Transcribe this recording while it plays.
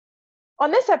On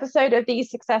this episode of the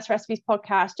Success Recipes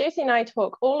podcast, Josie and I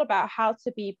talk all about how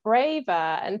to be braver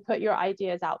and put your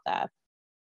ideas out there.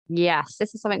 Yes,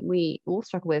 this is something we all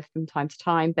struggle with from time to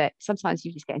time, but sometimes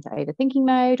you just get into overthinking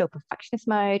mode or perfectionist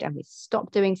mode and we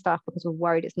stop doing stuff because we're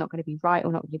worried it's not going to be right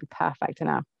or not going to be perfect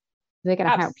enough. We're going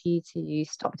to help you to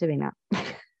stop doing that.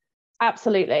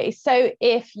 Absolutely. So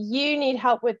if you need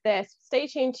help with this, stay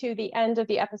tuned to the end of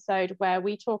the episode where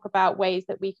we talk about ways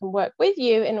that we can work with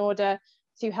you in order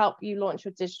to help you launch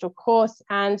your digital course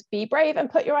and be brave and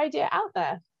put your idea out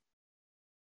there.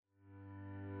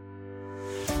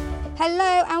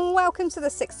 Hello and welcome to the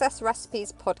Success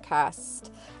Recipes podcast.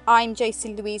 I'm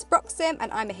Josie Louise Broxham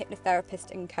and I'm a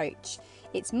hypnotherapist and coach.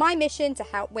 It's my mission to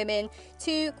help women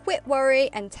to quit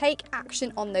worry and take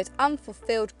action on those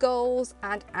unfulfilled goals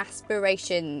and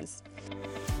aspirations.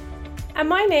 And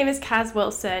my name is Kaz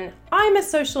Wilson. I'm a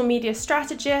social media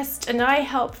strategist and I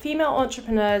help female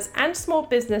entrepreneurs and small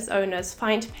business owners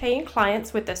find paying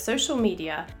clients with their social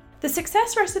media. The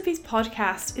Success Recipes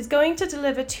podcast is going to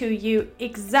deliver to you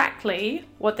exactly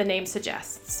what the name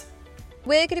suggests.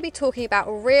 We're going to be talking about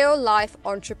real life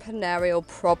entrepreneurial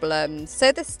problems.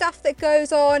 So the stuff that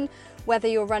goes on, whether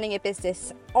you're running a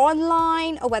business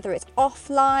online or whether it's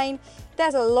offline,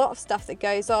 there's a lot of stuff that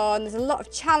goes on. There's a lot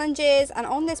of challenges. And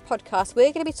on this podcast,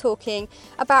 we're going to be talking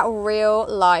about real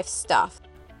life stuff.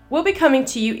 We'll be coming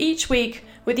to you each week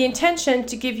with the intention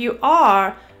to give you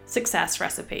our success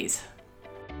recipes.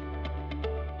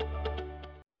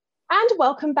 And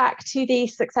welcome back to the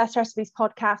Success Recipes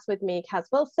podcast with me, Kaz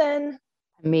Wilson.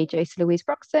 And me, Josie Louise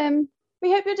Broxham.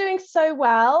 We hope you're doing so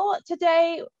well.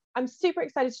 Today, I'm super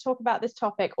excited to talk about this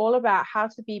topic, all about how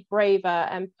to be braver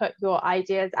and put your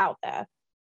ideas out there.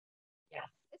 Yeah,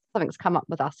 something's come up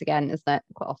with us again, isn't it?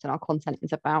 Quite often our content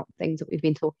is about things that we've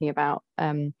been talking about.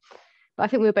 But I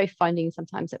think we were both finding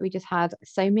sometimes that we just had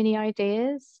so many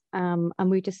ideas, and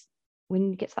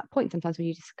when you get to that point, sometimes when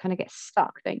you just kind of get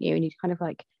stuck, don't you? And you kind of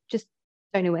like just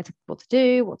don't know what to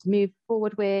do, what to move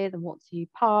forward with, and what to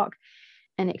park,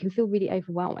 and it can feel really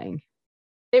overwhelming.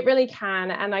 It really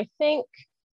can, and I think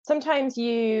sometimes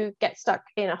you get stuck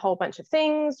in a whole bunch of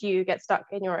things. You get stuck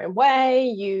in your own way.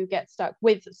 You get stuck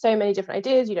with so many different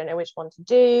ideas. You don't know which one to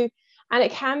do, and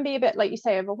it can be a bit, like you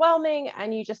say, overwhelming.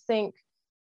 And you just think,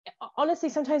 honestly,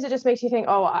 sometimes it just makes you think,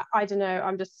 oh, I don't know,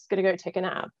 I'm just gonna go take a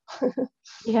nap.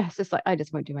 Yes, it's like I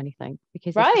just won't do anything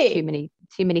because there's just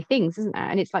too many things, isn't there?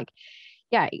 And it's like,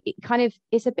 yeah, it kind of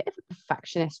is a bit of a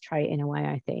perfectionist trait in a way,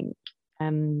 I think.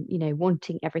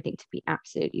 Wanting everything to be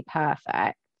absolutely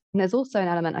perfect. And there's also an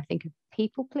element, I think, of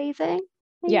people pleasing,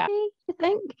 maybe, you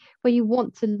think, where you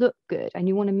want to look good and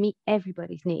you want to meet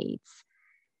everybody's needs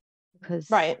because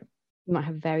you might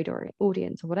have a varied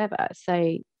audience or whatever.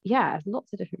 So yeah, there's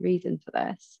lots of different reasons for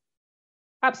this.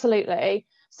 Absolutely.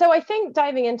 So I think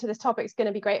diving into this topic is going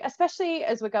to be great, especially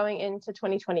as we're going into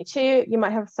 2022. You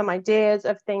might have some ideas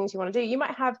of things you want to do. You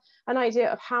might have an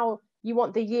idea of how you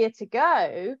want the year to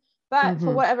go, but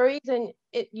for whatever reason,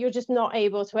 you're just not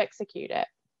able to execute it.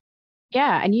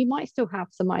 Yeah, and you might still have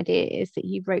some ideas that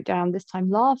you wrote down this time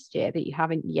last year that you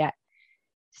haven't yet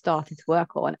started to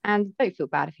work on. And don't feel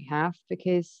bad if you have,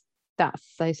 because that's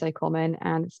so common.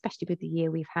 And especially with the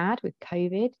year we've had with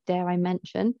COVID, dare I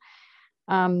mention,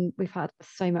 we've had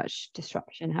so much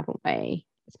disruption, haven't we?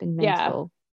 It's been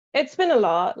mental. Yeah, it's been a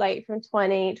lot, like from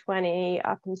 2020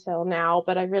 up until now.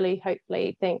 But I really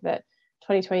hopefully think that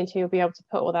 2022 will be able to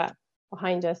put all that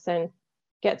behind us and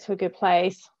get to a good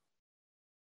place.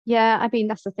 Yeah, I mean,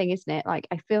 that's the thing, isn't it? Like,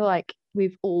 I feel like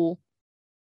we've all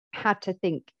had to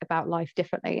think about life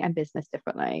differently and business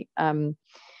differently.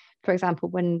 For example,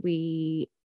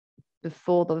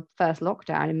 before the first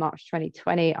lockdown in March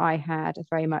 2020, I had a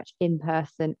very much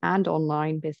in-person and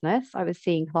online business. I was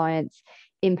seeing clients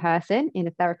in person in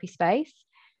a therapy space,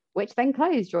 which then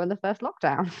closed during the first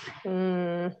lockdown.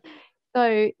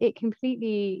 So it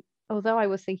completely, although I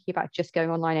was thinking about just going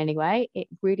online anyway, it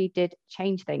really did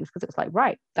change things because it was like,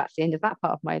 right, that's the end of that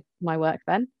part of my work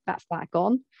then. That's that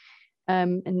gone.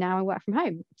 And now I work from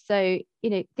home. So,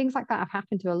 things like that have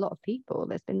happened to a lot of people.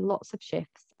 There's been lots of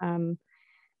shifts.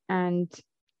 And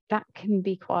that can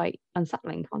be quite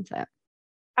unsettling, can't it?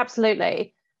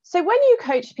 Absolutely. So when you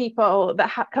coach people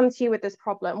that come to you with this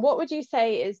problem, what would you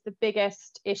say is the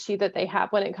biggest issue that they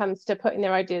have when it comes to putting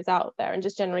their ideas out there and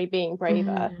just generally being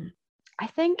braver? I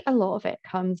think a lot of it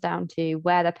comes down to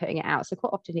where they're putting it out. So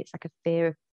quite often it's like a fear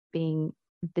of being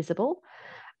visible.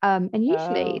 And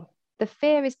usually the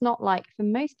fear is not like, for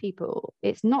most people,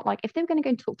 it's not like if they were going to go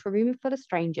and talk to a room full of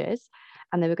strangers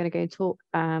and they were going to go and talk,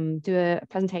 do a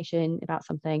presentation about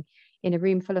something in a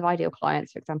room full of ideal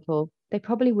clients, for example, they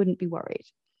probably wouldn't be worried.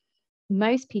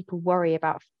 most people worry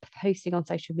about posting on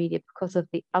social media because of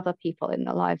the other people in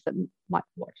their lives that might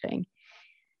be watching.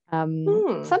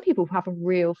 Some people have a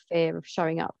real fear of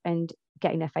showing up and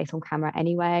getting their face on camera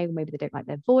anyway. Maybe they don't like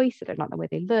their voice, they don't like the way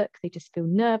they look, they just feel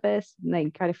nervous and they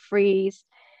kind of freeze.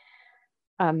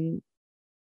 Some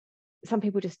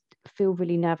people just feel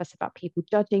really nervous about people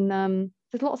judging them.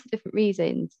 There's lots of different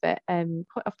reasons, but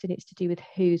quite often it's to do with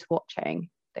who's watching.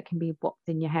 That can be what's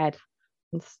in your head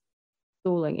and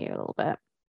stalling you a little bit.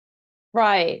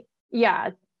 Right.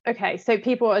 Yeah. Okay. So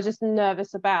people are just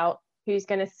nervous about who's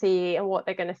going to see and what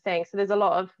they're going to think. So there's a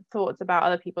lot of thoughts about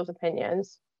other people's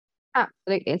opinions.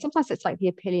 Absolutely. And sometimes it's like the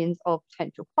opinions of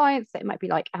potential clients. So it might be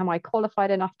like, am I qualified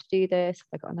enough to do this?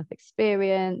 Have I got enough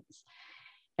experience?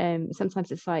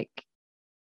 Sometimes it's like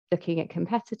looking at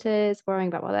competitors, worrying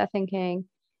about what they're thinking.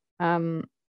 And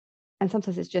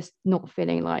sometimes it's just not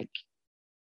feeling like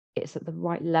it's at the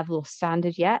right level or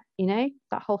standard yet, you know,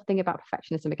 that whole thing about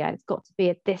perfectionism again. It's got to be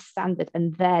at this standard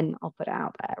and then I'll put it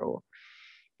out there, or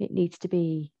it needs to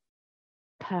be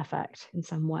perfect in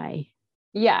some way.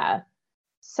 Yeah.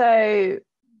 So,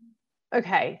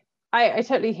 okay. I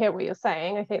totally hear what you're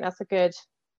saying. I think that's a good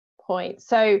point.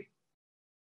 So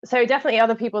definitely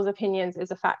other people's opinions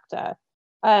is a factor.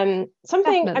 Something,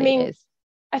 Definitely I mean, is.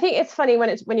 I think it's funny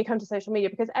when you come to social media,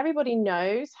 because everybody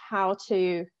knows how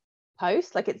to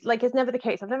post. It's never the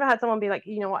case. I've never had someone be like,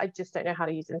 you know what, I just don't know how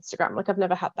to use Instagram. Like, I've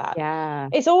never had that. Yeah.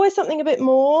 It's always something a bit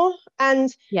more. And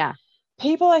yeah,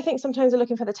 people, I think, sometimes are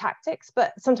looking for the tactics,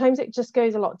 but sometimes it just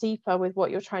goes a lot deeper with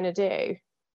what you're trying to do.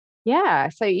 Yeah.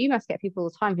 So you must get people all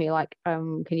the time who are like,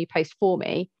 can you post for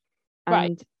me? And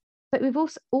Right. But we've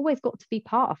also always got to be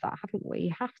part of that, haven't we?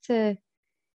 You have to,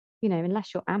 you know,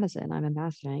 unless you're Amazon, I'm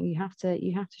imagining, you have to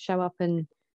show up and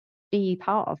be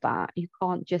part of that. You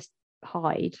can't just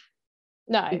hide.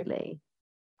 No. Completely.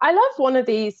 I love one of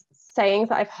these sayings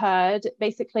that I've heard,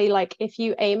 basically, like, if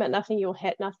you aim at nothing, you'll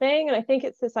hit nothing. And I think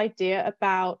it's this idea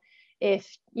about,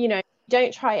 if, you know,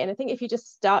 don't try it. And I think if you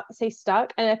just stay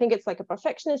stuck, and I think it's like a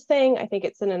perfectionist thing, I think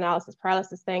it's an analysis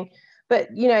paralysis thing.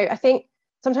 But, you know, I think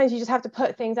sometimes you just have to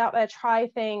put things out there, try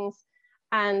things,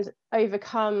 and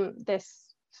overcome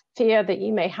this fear that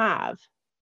you may have.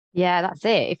 Yeah, that's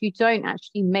it. If you don't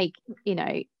actually make, you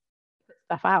know, put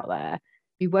stuff out there,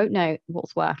 you won't know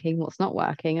what's working, what's not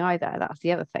working either. That's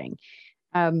the other thing.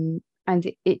 And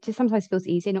it just sometimes feels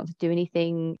easier not to do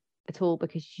anything at all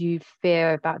because you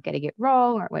fear about getting it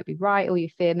wrong, or it won't be right, or you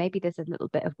fear maybe there's a little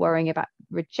bit of worrying about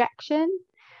rejection.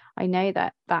 I know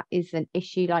that is an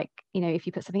issue. Like, you know, if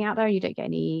you put something out there and you don't get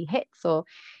any hits, or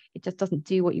it just doesn't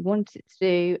do what you want it to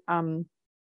do.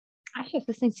 I was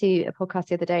listening to a podcast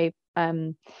the other day,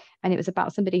 and it was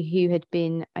about somebody who had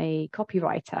been a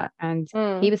copywriter, and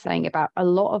he was saying about a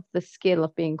lot of the skill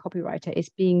of being a copywriter is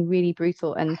being really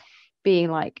brutal and being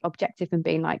like objective and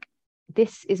being like,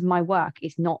 this is my work,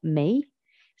 it's not me.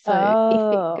 So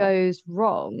if it goes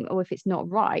wrong, or if it's not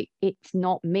right, it's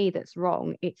not me that's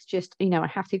wrong. It's just, you know, I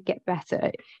have to get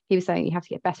better. He was saying you have to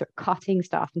get better at cutting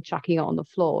stuff and chucking it on the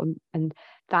floor, and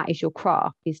that is your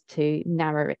craft, is to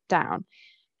narrow it down.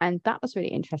 And that was really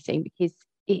interesting, because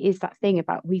it is that thing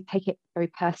about, we take it very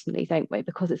personally, don't we?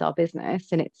 Because it's our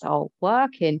business and it's our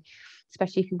work. And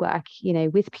especially if you work, you know,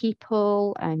 with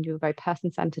people and you're a very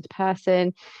person-centered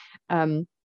person,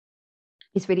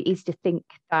 it's really easy to think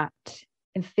that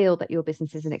and feel that your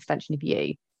business is an extension of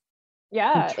you.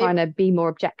 Yeah. And trying to be more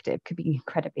objective could be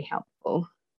incredibly helpful.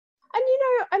 And, you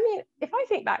know, I mean, if I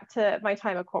think back to my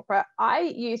time at corporate, I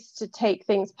used to take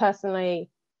things personally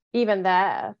even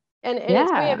there. And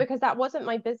it's weird because that wasn't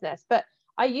my business. But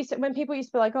I used to, when people used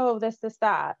to be like, oh, this,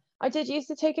 that, I did used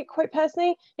to take it quite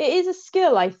personally. It is a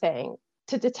skill, I think,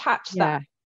 to detach that.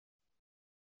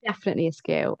 Definitely a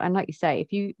skill. And like you say,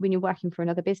 when you're working for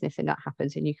another business and that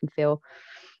happens and you can feel,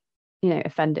 you know,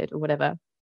 offended or whatever,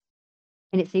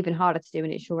 and it's even harder to do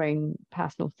when it's your own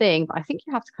personal thing. But I think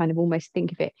you have to kind of almost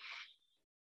think of it,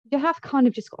 you have kind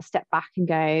of just got to step back and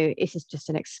go, this is just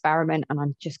an experiment and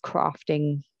I'm just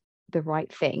crafting the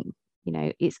right thing. You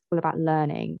know, it's all about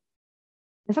learning.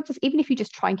 And sometimes even if you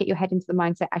just try and get your head into the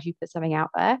mindset as you put something out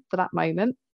there for that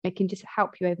moment, it can just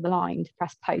help you over the line to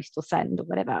press post or send or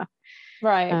whatever.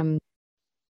 Right.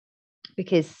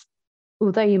 Because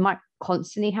although you might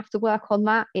constantly have to work on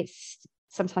that, it's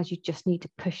sometimes you just need to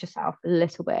push yourself a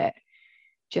little bit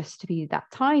just to be that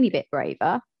tiny bit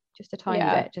braver, just a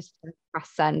tiny bit, just to press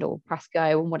send or press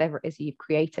go on whatever it is you've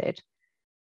created.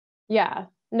 Yeah,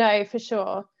 no, for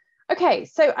sure. Okay,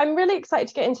 so I'm really excited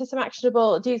to get into some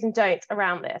actionable do's and don'ts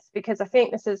around this, because I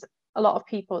think this is a lot of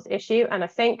people's issue. And I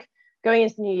think going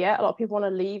into the new year, a lot of people want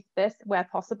to leave this where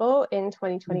possible in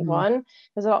 2021.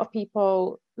 There's a lot of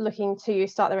people looking to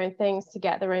start their own things, to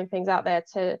get their own things out there,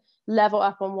 to level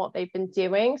up on what they've been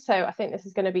doing. So I think this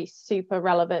is going to be super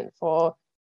relevant for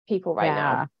people right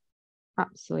now.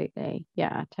 Absolutely.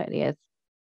 Yeah, totally is.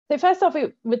 So first off,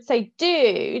 we would say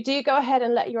do go ahead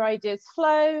and let your ideas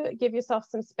flow, give yourself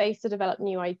some space to develop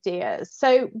new ideas.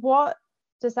 So what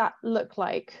does that look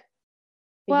like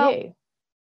for you?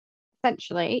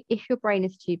 Essentially, if your brain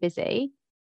is too busy,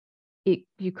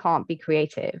 you can't be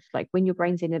creative. Like when your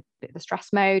brain's in a bit of a stress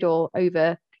mode or overdoing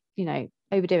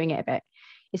it a bit,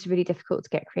 it's really difficult to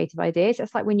get creative ideas.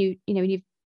 It's like when when you've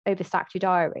overstacked your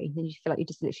diary, then you feel like you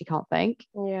just literally can't think.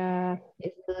 Yeah,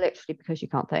 it's literally because you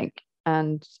can't think.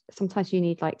 And sometimes you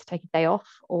need like to take a day off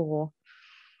or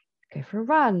go for a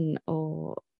run.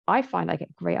 Or I find I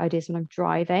get great ideas when I'm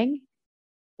driving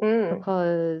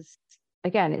because,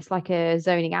 again, it's like a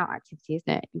zoning out activity,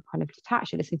 isn't it? You kind of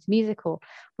detach, you're listening to music or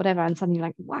whatever, and suddenly you're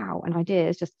like, wow, an idea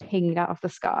is just pinged out of the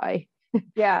sky.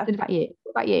 Yeah. What about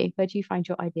you? Where do you find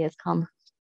your ideas come?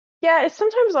 Yeah, it's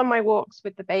sometimes on my walks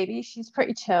with the baby. She's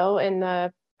pretty chill in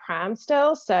the pram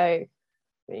still. So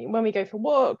when we go for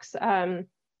walks,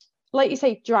 like you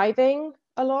say, driving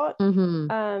a lot.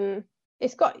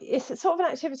 It's sort of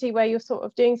an activity where you're sort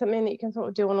of doing something that you can sort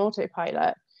of do on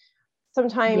autopilot.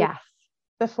 Sometimes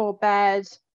before bed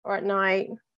or at night,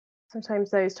 sometimes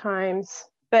those times.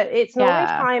 But it's normally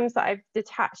times that I've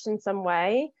detached in some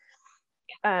way.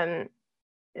 I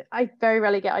very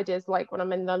rarely get ideas like when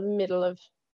I'm in the middle of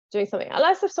doing something,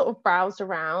 unless I've sort of browsed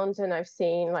around and I've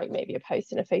seen like maybe a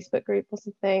post in a Facebook group or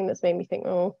something that's made me think,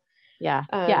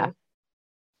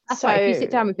 that's right. If you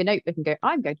sit down with your notebook and go,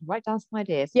 I'm going to write down some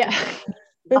ideas,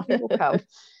 nothing will come.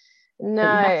 No, you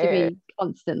have to be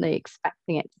constantly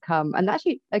expecting it to come. And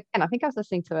actually, again, I think I was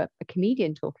listening to a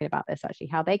comedian talking about this, actually,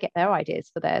 how they get their ideas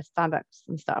for their stand-ups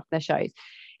and stuff, their shows.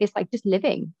 It's like just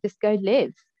go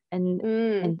live,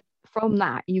 and from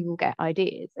that you will get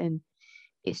ideas. And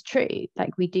it's true,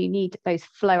 like we do need those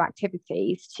flow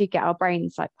activities to get our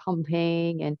brains like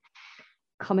pumping and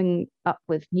coming up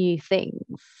with new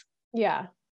things.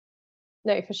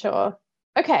 No, for sure.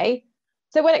 Okay,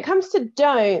 so when it comes to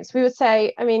don'ts, we would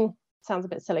say, I mean, sounds a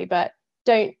bit silly, but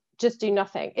don't just do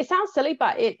nothing. It sounds silly,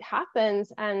 but it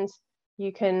happens, and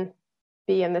you can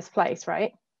be in this place,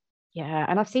 right? Yeah,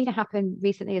 and I've seen it happen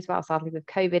recently as well, sadly, with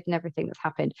COVID and everything that's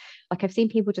happened. Like I've seen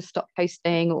people just stop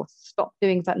posting or stop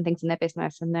doing certain things in their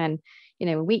business, and then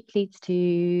a week leads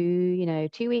to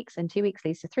 2 weeks, and 2 weeks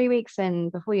leads to 3 weeks,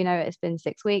 and before you know it, it's been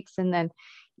 6 weeks, and then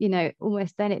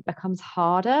almost then it becomes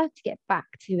harder to get back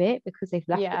to it because they've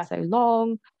left it so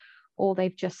long, or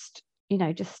they've just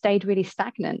stayed really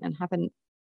stagnant and haven't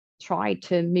tried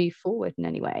to move forward in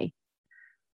any way.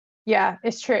 Yeah,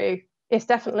 it's true. It's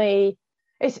definitely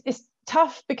it's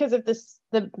tough because of this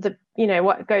the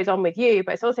what goes on with you,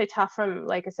 but it's also tough from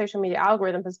like a social media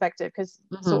algorithm perspective, because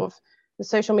sort of the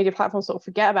social media platforms sort of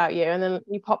forget about you, and then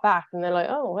you pop back and they're like,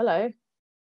 oh, hello.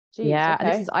 Jeez,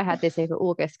 okay. I had this over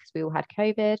August because we all had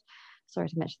COVID. Sorry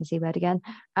to mention the C word again.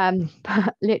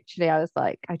 But literally I was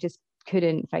like, I just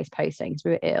couldn't face posting because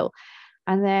we were ill.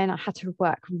 And then I had to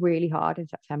work really hard in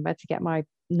September to get my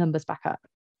numbers back up.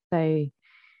 So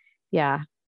yeah.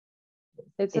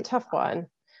 It's a tough one.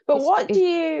 But what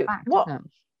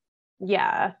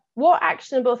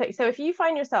actionable things? So if you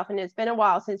find yourself, and it's been a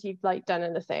while since you've like done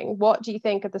anything, what do you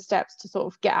think are the steps to sort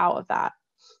of get out of that?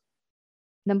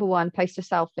 Number one, post a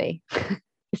selfie.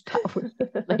 That's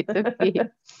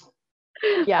the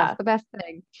best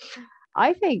thing.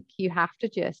 I think you have to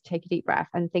just take a deep breath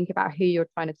and think about who you're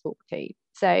trying to talk to.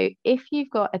 So if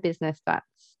you've got a business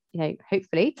that's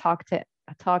hopefully targeted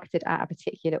at a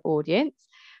particular audience,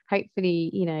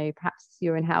 hopefully perhaps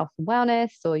you're in health and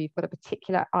wellness, or you've got a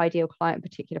particular ideal client,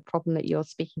 particular problem that you're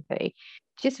speaking to,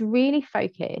 just really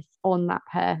focus on that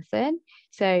person.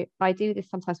 So I do this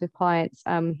sometimes with clients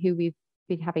who we've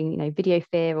been having video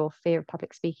fear or fear of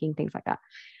public speaking, things like that,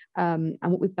 and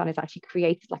what we've done is actually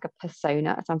created like a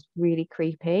persona. It sounds really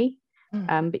creepy,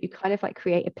 but you kind of like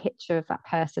create a picture of that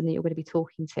person that you're going to be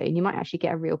talking to, and you might actually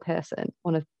get a real person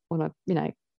on a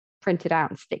printed out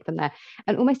and stick them there,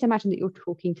 and almost imagine that you're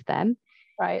talking to them,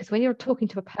 right? Because when you're talking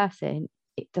to a person,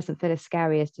 it doesn't feel as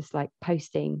scary as just like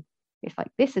posting. It's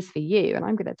like, this is for you, and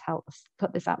I'm going to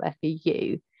put this out there for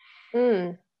you.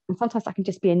 And sometimes that can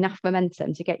just be enough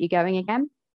momentum to get you going again.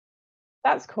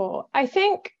 That's cool. I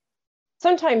think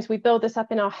sometimes we build this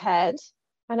up in our head,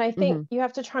 and I think you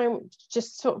have to try and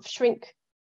just sort of shrink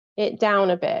it down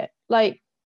a bit. Like,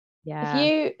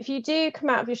 if you do come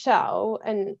out of your shell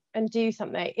and do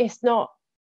something, it's not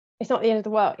the end of the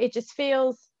world. It just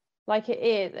feels like it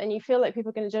is, and you feel like people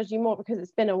are going to judge you more because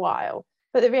it's been a while.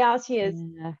 But the reality is,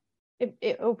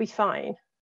 it will be fine.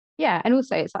 Yeah, and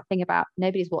also it's that thing about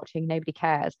nobody's watching, nobody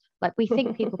cares. Like, we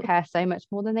think people care so much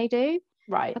more than they do,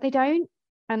 right? But they don't.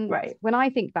 And when I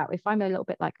think about, if I'm a little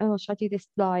bit like, oh, should I do this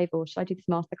live or should I do this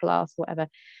masterclass or whatever,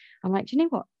 I'm like, do you know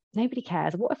what? Nobody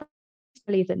cares. What if I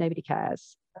believe that nobody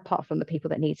cares apart from the people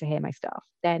that need to hear my stuff?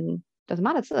 Then it doesn't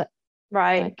matter, does it?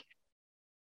 Right. Like,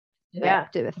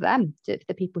 do it for them. Do it for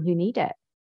the people who need it.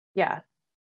 Yeah,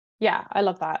 I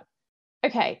love that.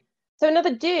 Okay, so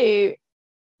another do,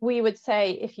 we would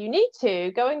say, if you need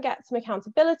to, go and get some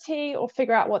accountability or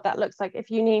figure out what that looks like.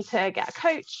 If you need to get a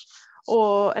coach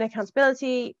or an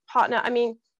accountability partner. I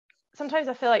mean, sometimes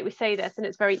I feel like we say this and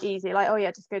it's very easy, like, oh yeah,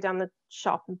 just go down the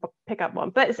shop and pick up one.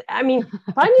 But finding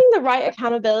the right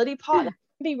accountability partner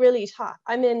can be really tough.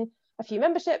 I'm in a few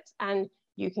memberships and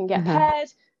you can get paired,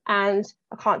 and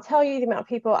I can't tell you the amount of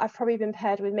people I've probably been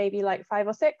paired with, maybe like 5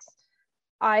 or 6.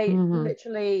 I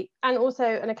literally, and also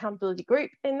an accountability group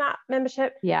in that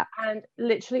membership. Yeah. And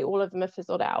literally all of them have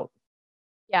fizzled out.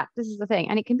 Yeah, this is the thing.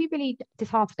 And it can be really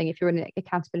disheartening if you're in an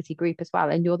accountability group as well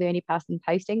and you're the only person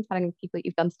posting, telling people that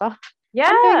you've done stuff. Yeah.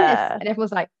 I'm doing this. And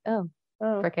everyone's like, oh,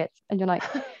 crickets. And you're like,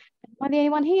 am I the only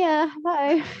one here?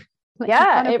 Hello. Like,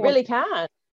 yeah, it really can.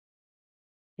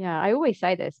 Yeah, I always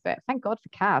say this, but thank God for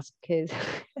Kaz, because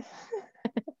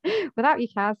without you,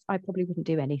 Kaz, I probably wouldn't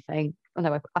do anything. Oh,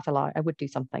 no, that's a lie. I would do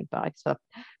something, but I'd sort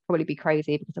of probably be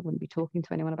crazy because I wouldn't be talking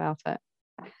to anyone about it.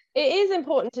 It is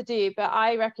important to do, but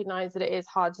I recognize that it is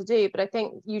hard to do. But I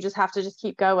think you just have to just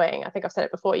keep going. I think I've said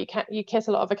it before. You kiss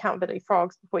a lot of accountability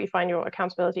frogs before you find your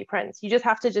accountability prince. You just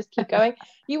have to just keep going.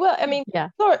 You will. I mean,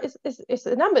 it's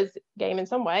a numbers game in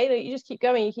some way. Like, you just keep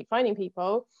going. You keep finding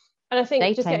people, and I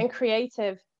think just getting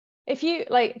creative. If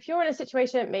you're in a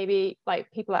situation, maybe like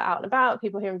people are out and about,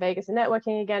 people here in Vegas are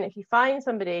networking again. If you find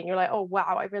somebody and you're like, oh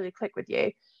wow, I really click with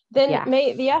you, then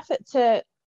make the effort to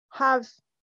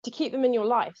keep them in your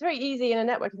life. It's very easy in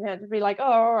a networking event to be like, oh,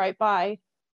 all right, bye.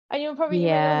 And you'll probably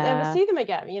never see them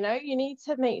again. You know, you need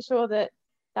to make sure that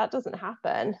doesn't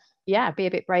happen. Yeah, be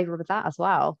a bit braver with that as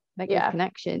well. Make those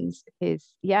connections,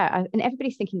 because and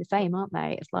everybody's thinking the same, aren't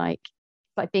they? It's like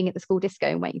being at the school disco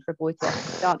and waiting for a boy to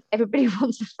ask to dance. Everybody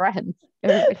wants a friend.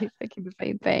 Everybody's thinking the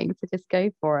same thing, so just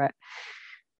go for it.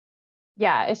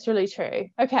 Yeah, it's really true.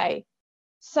 Okay,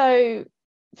 so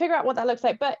figure out what that looks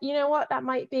like. But you know what, that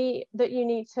might be that you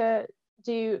need to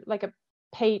do like a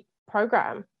paid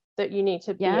program that you need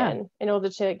to be in order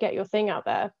to get your thing out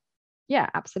there. Yeah,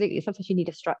 absolutely. Sometimes you need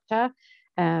a structure,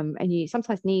 and you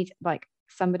sometimes need like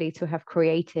somebody to have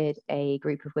created a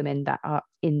group of women that are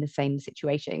in the same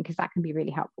situation, because that can be really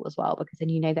helpful as well, because then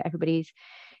you know that everybody's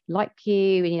like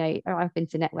you. And you know, I've been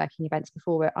to networking events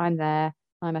before where I'm there,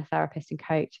 I'm a therapist and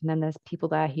coach, and then there's people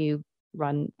there who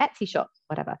run Etsy shops,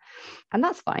 whatever, and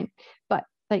that's fine, but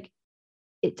like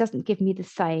it doesn't give me the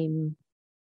same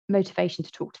motivation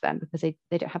to talk to them because they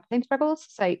don't have the same struggles.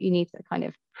 So you need to kind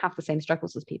of have the same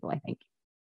struggles as people, I think.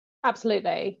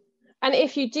 Absolutely. And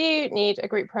if you do need a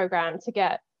group program to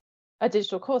get a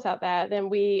digital course out there, then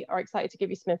we are excited to give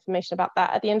you some information about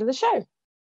that at the end of the show.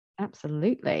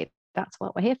 Absolutely, that's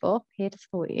what we're here for, here to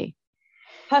support you.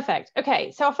 Perfect.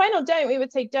 Okay, so our final don't, we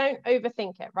would say don't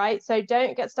overthink it, right? So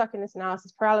don't get stuck in this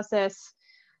analysis paralysis.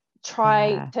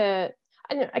 Try to,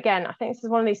 and again, I think this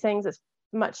is one of these things that's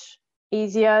much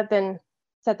easier than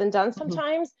said than done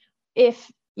sometimes.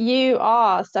 If you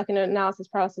are stuck in an analysis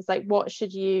paralysis, like what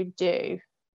should you do?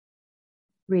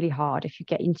 Really hard if you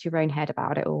get into your own head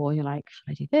about it, or you're like,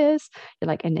 should I do this? You're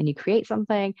like, and then you create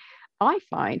something. I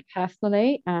find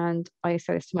personally, and I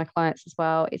say this to my clients as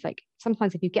well, it's like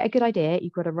sometimes if you get a good idea,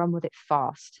 you've got to run with it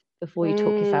fast before you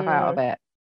talk yourself out of it.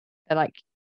 They're like,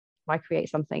 if I create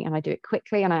something and I do it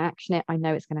quickly and I action it, I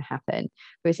know it's going to happen.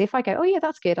 Whereas if I go, oh yeah,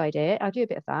 that's a good idea, I'll do a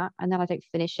bit of that, and then I don't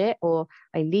finish it or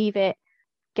I leave it,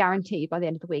 guaranteed by the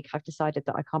end of the week I've decided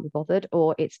that I can't be bothered,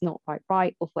 or it's not quite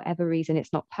right, or for whatever reason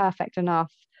it's not perfect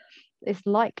enough. It's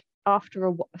like after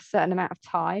a certain amount of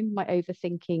time, my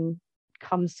overthinking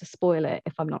comes to spoil it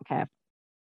if I'm not careful.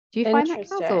 Do you find that,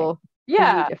 Kaz, or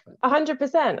yeah,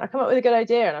 100%? I come up with a good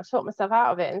idea and I've taught myself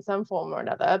out of it in some form or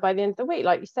another by the end of the week,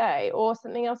 like you say, or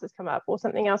something else has come up, or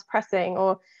something else pressing,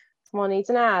 or someone needs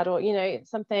an ad, or you know,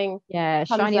 something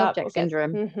shiny object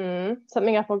syndrome,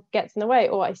 something up or gets in the way,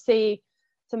 or I see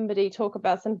somebody talk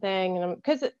about something, and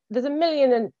because there's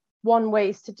 1,000,001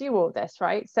 ways to do all this,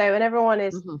 right? So, and everyone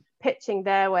is pitching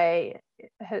their way is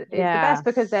the best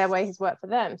because their way has worked for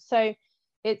them. So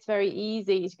it's very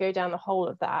easy to go down the hole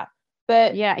of that.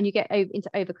 But and you get into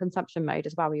overconsumption mode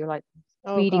as well, where you're like,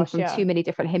 reading from too many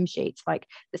different hymn sheets. Like,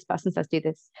 this person says do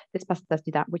this, this person says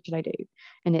do that, what should I do?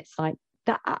 And it's like,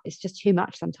 that is just too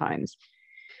much sometimes.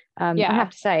 I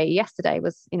have to say, yesterday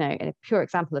was, a pure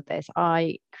example of this.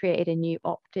 I created a new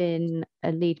opt-in,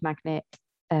 a lead magnet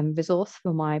resource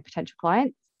for my potential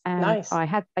clients. And nice.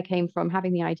 I came from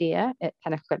having the idea at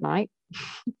 10 o'clock at night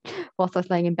whilst I was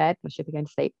laying in bed. I should be going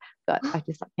to sleep, but I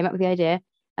just came up with the idea.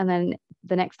 And then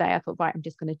the next day I thought, right, I'm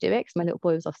just going to do it because my little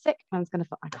boy was off sick. I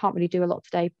can't really do a lot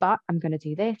today, but I'm going to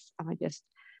do this. And I just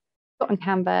got on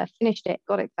Canva, finished it,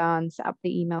 got it done, set up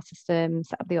the email system,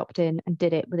 set up the opt-in, and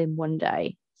did it within one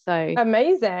day. So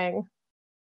amazing.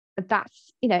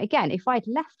 That's, again, if I'd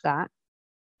left that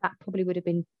probably would have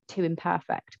been too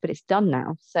imperfect, but it's done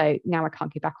now. So now I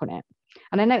can't go back on it.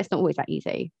 And I know it's not always that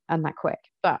easy and that quick,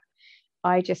 but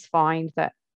I just find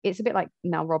that it's a bit like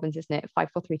Mel Robbins, isn't it? 5,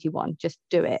 4, 3, 2, 1. Just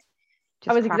do it.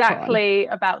 I was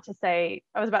about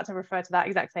to refer to that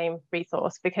exact same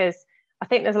resource, because I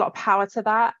think there's a lot of power to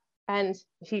that. And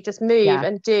if you just move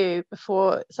and do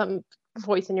before some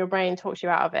voice in your brain talks you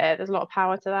out of it, there's a lot of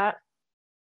power to that.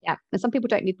 Yeah. And some people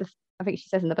don't need I think she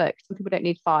says in the book, some people don't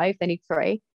need 5, they need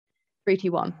 3. 3,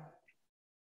 2, 1.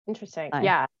 Interesting. So,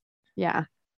 yeah.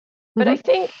 But I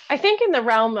think in the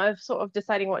realm of sort of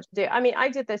deciding what to do, I mean, I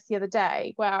did this the other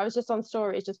day where I was just on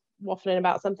stories, just waffling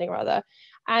about something or other.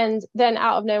 And then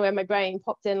out of nowhere, my brain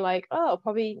popped in like, oh,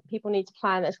 probably people need to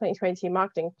plan their 2022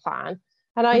 marketing plan.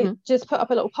 And I just put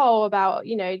up a little poll about,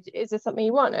 is this something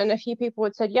you want? And a few people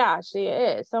had said, yeah, actually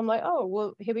it is. So I'm like, oh,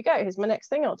 well, here we go. Here's my next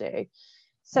thing I'll do.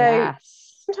 So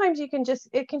sometimes it can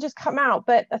just come out.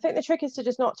 But I think the trick is to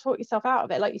just not talk yourself out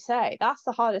of it. Like you say, that's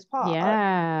the hardest part.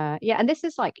 Yeah. And this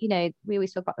is like, we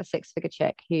always talk about the 6-figure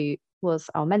chick who was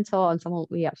our mentor and someone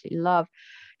we absolutely love,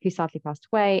 who sadly passed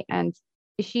away. And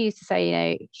she used to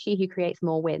say, she who creates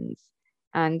more wins.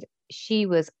 And she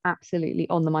was absolutely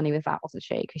on the money with that, wasn't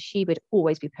she? Because she would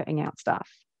always be putting out stuff.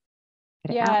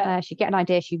 Get it out there. She'd get an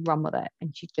idea, she'd run with it,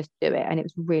 and she'd just do it. And it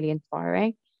was really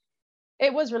inspiring.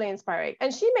 It was really inspiring.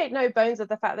 And she made no bones of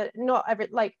the fact that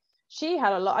she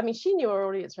had a lot. I mean, she knew her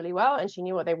audience really well and she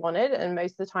knew what they wanted. And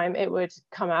most of the time it would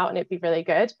come out and it'd be really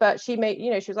good. But she made,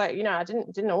 she was like, I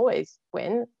didn't always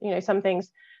win. Some things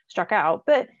struck out.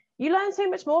 But you learn so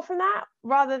much more from that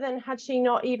rather than had she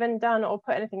not even done or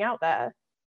put anything out there.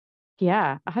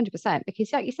 Yeah, 100%.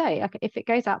 Because like you say, like, if it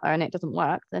goes out there and it doesn't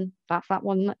work, then that's that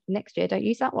one next year. Don't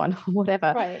use that one or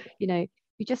whatever. Right. You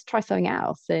just try something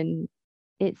else, and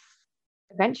it's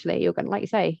eventually you're going to, like you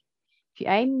say, if you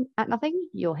aim at nothing,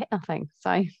 you'll hit nothing.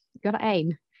 So you got to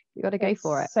aim. You got to go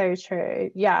for it. So true.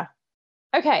 Yeah.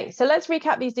 Okay, so let's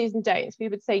recap these do's and don'ts. We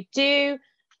would say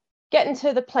get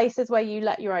into the places where you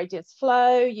let your ideas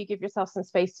flow. You give yourself some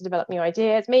space to develop new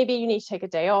ideas. Maybe you need to take a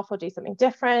day off or do something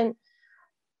different.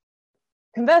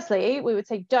 Conversely, we would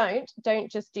say don't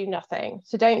just do nothing.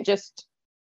 So don't just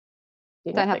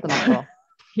don't have the muscle.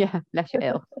 Yeah, unless you're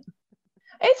ill.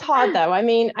 It's hard though. I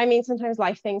mean, sometimes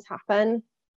life things happen.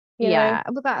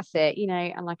 Well, that's it.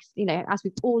 And like, as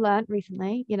we've all learned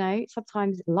recently,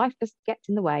 sometimes life just gets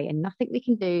in the way and nothing we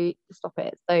can do to stop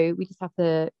it. So we just have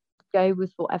to go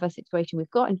with whatever situation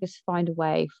we've got and just find a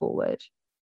way forward.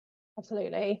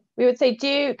 Absolutely. We would say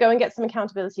go and get some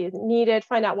accountability as needed.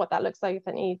 Find out what that looks like, if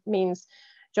it means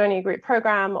joining a group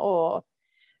program or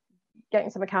getting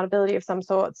some accountability of some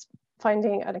sorts.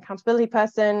 Finding an accountability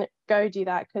person, go do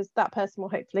that, because that person will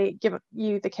hopefully give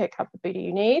you the kick up the booty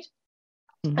you need.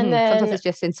 And then sometimes it's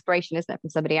just inspiration, isn't it,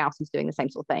 from somebody else who's doing the same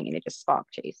sort of thing, and it just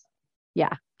sparks you.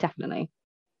 Yeah, definitely.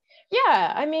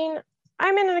 Yeah, I mean,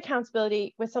 I'm in an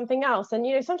accountability with something else, and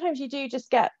sometimes you do just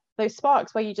get those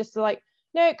sparks where you just are like,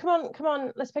 no, come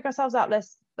on, let's pick ourselves up,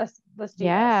 let's do this.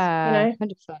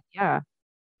 100%. Yeah.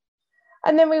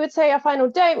 And then we would say our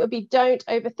final don't would be don't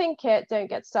overthink it, don't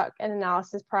get stuck in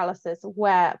analysis paralysis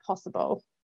where possible.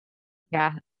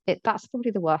 Yeah, that's probably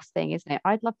the worst thing, isn't it?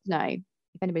 I'd love to know,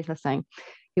 if anybody's listening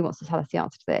who wants to tell us the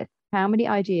answer to this, how many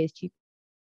ideas do you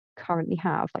currently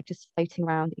have, like just floating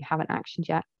around that you haven't actioned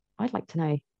yet? I'd like to know.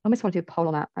 I almost want to do a poll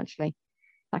on that, actually.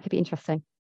 That could be interesting.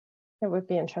 It would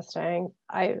be interesting.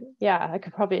 I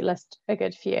could probably list a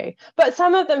good few. But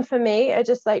some of them for me are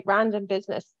just like random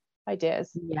business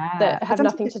ideas that have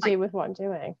nothing to do with what I'm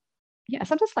doing. Yeah,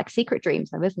 sometimes like secret dreams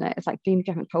though, isn't it? It's like dreams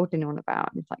you haven't told anyone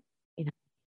about, and it's like,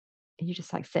 and you're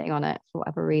just like sitting on it for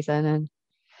whatever reason, and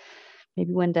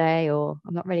maybe one day, or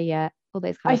I'm not ready yet, all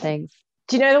those kind of things.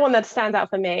 Do you know the one that stands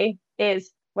out for me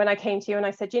is when I came to you and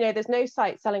I said, there's no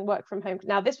site selling work from home.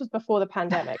 Now this was before the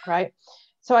pandemic, right?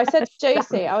 So I said to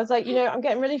Josie, I was like, I'm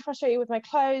getting really frustrated with my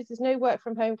clothes. There's no work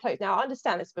from home clothes. Now I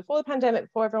understand this before the pandemic,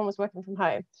 before everyone was working from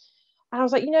home. And I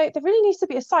was like, there really needs to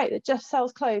be a site that just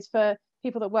sells clothes for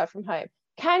people that work from home.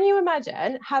 Can you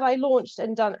imagine had I launched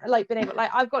and done, like, been able,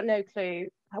 like, I've got no clue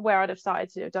where I'd have started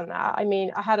to have done that. I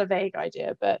mean, I had a vague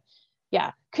idea, but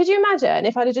yeah. Could you imagine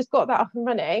if I'd have just got that up and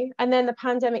running and then the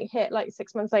pandemic hit like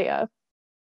 6 months later?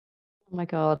 Oh my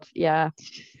God. Yeah.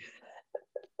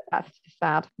 That's just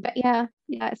sad. But yeah,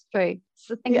 it's true. It's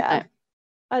the thing, yeah.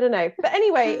 I don't know. But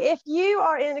anyway, if you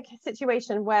are in a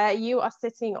situation where you are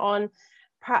sitting on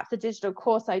perhaps a digital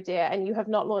course idea and you have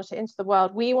not launched it into the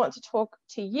world, we want to talk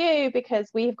to you because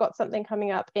we've got something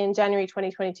coming up in January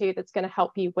 2022 that's going to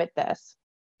help you with this.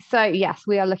 So yes,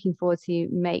 we are looking forward to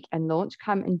make and launch.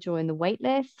 Come and join the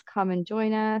waitlist. Come and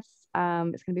join us.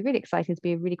 It's going to be really exciting. It's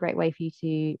going to be a really great way for you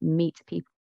to meet people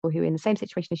who are in the same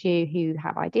situation as you, who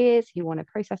have ideas, who want to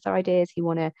process their ideas, who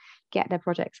want to get their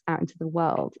projects out into the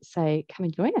world. So come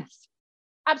and join us.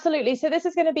 Absolutely. So this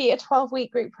is going to be a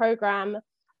 12-week group program.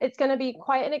 It's going to be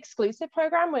quite an exclusive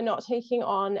program. We're not taking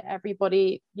on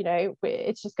everybody, you know,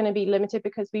 it's just going to be limited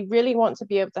because we really want to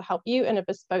be able to help you in a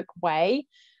bespoke way.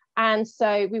 And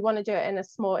so we want to do it in a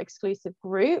small exclusive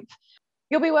group.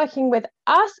 You'll be working with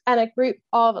us and a group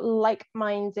of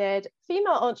like-minded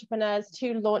female entrepreneurs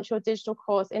to launch your digital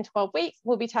course in 12 weeks.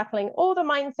 We'll be tackling all the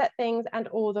mindset things and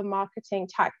all the marketing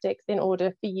tactics in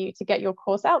order for you to get your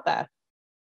course out there.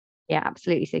 Yeah,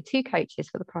 absolutely. So 2 coaches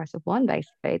for the price of 1,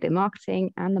 basically, the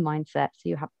marketing and the mindset. So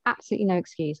you have absolutely no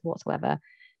excuse whatsoever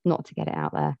not to get it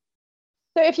out there.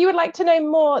 So if you would like to know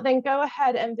more, then go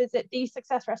ahead and visit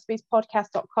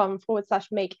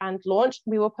thesuccessrecipespodcast.com/make and launch.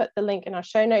 We will put the link in our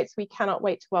show notes. We cannot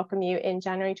wait to welcome you in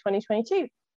January 2022.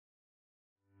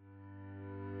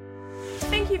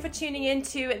 Thank you for tuning in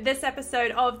to this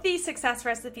episode of the Success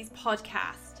Recipes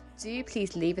podcast. Do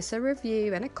please leave us a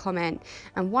review and a comment,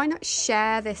 and why not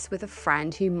share this with a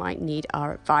friend who might need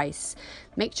our advice.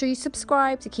 Make sure you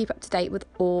subscribe to keep up to date with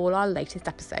all our latest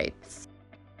episodes.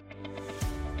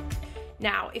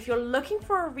 Now, if you're looking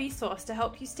for a resource to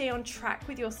help you stay on track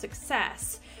with your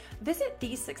success, visit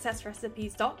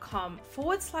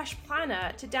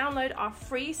thesuccessrecipes.com/planner to download our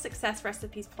free Success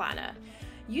Recipes Planner.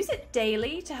 Use it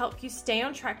daily to help you stay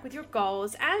on track with your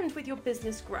goals and with your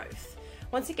business growth.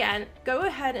 Once again, go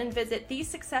ahead and visit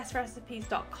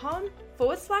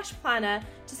thesuccessrecipes.com/planner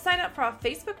to sign up for our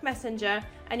Facebook Messenger,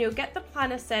 and you'll get the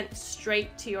planner sent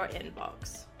straight to your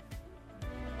inbox.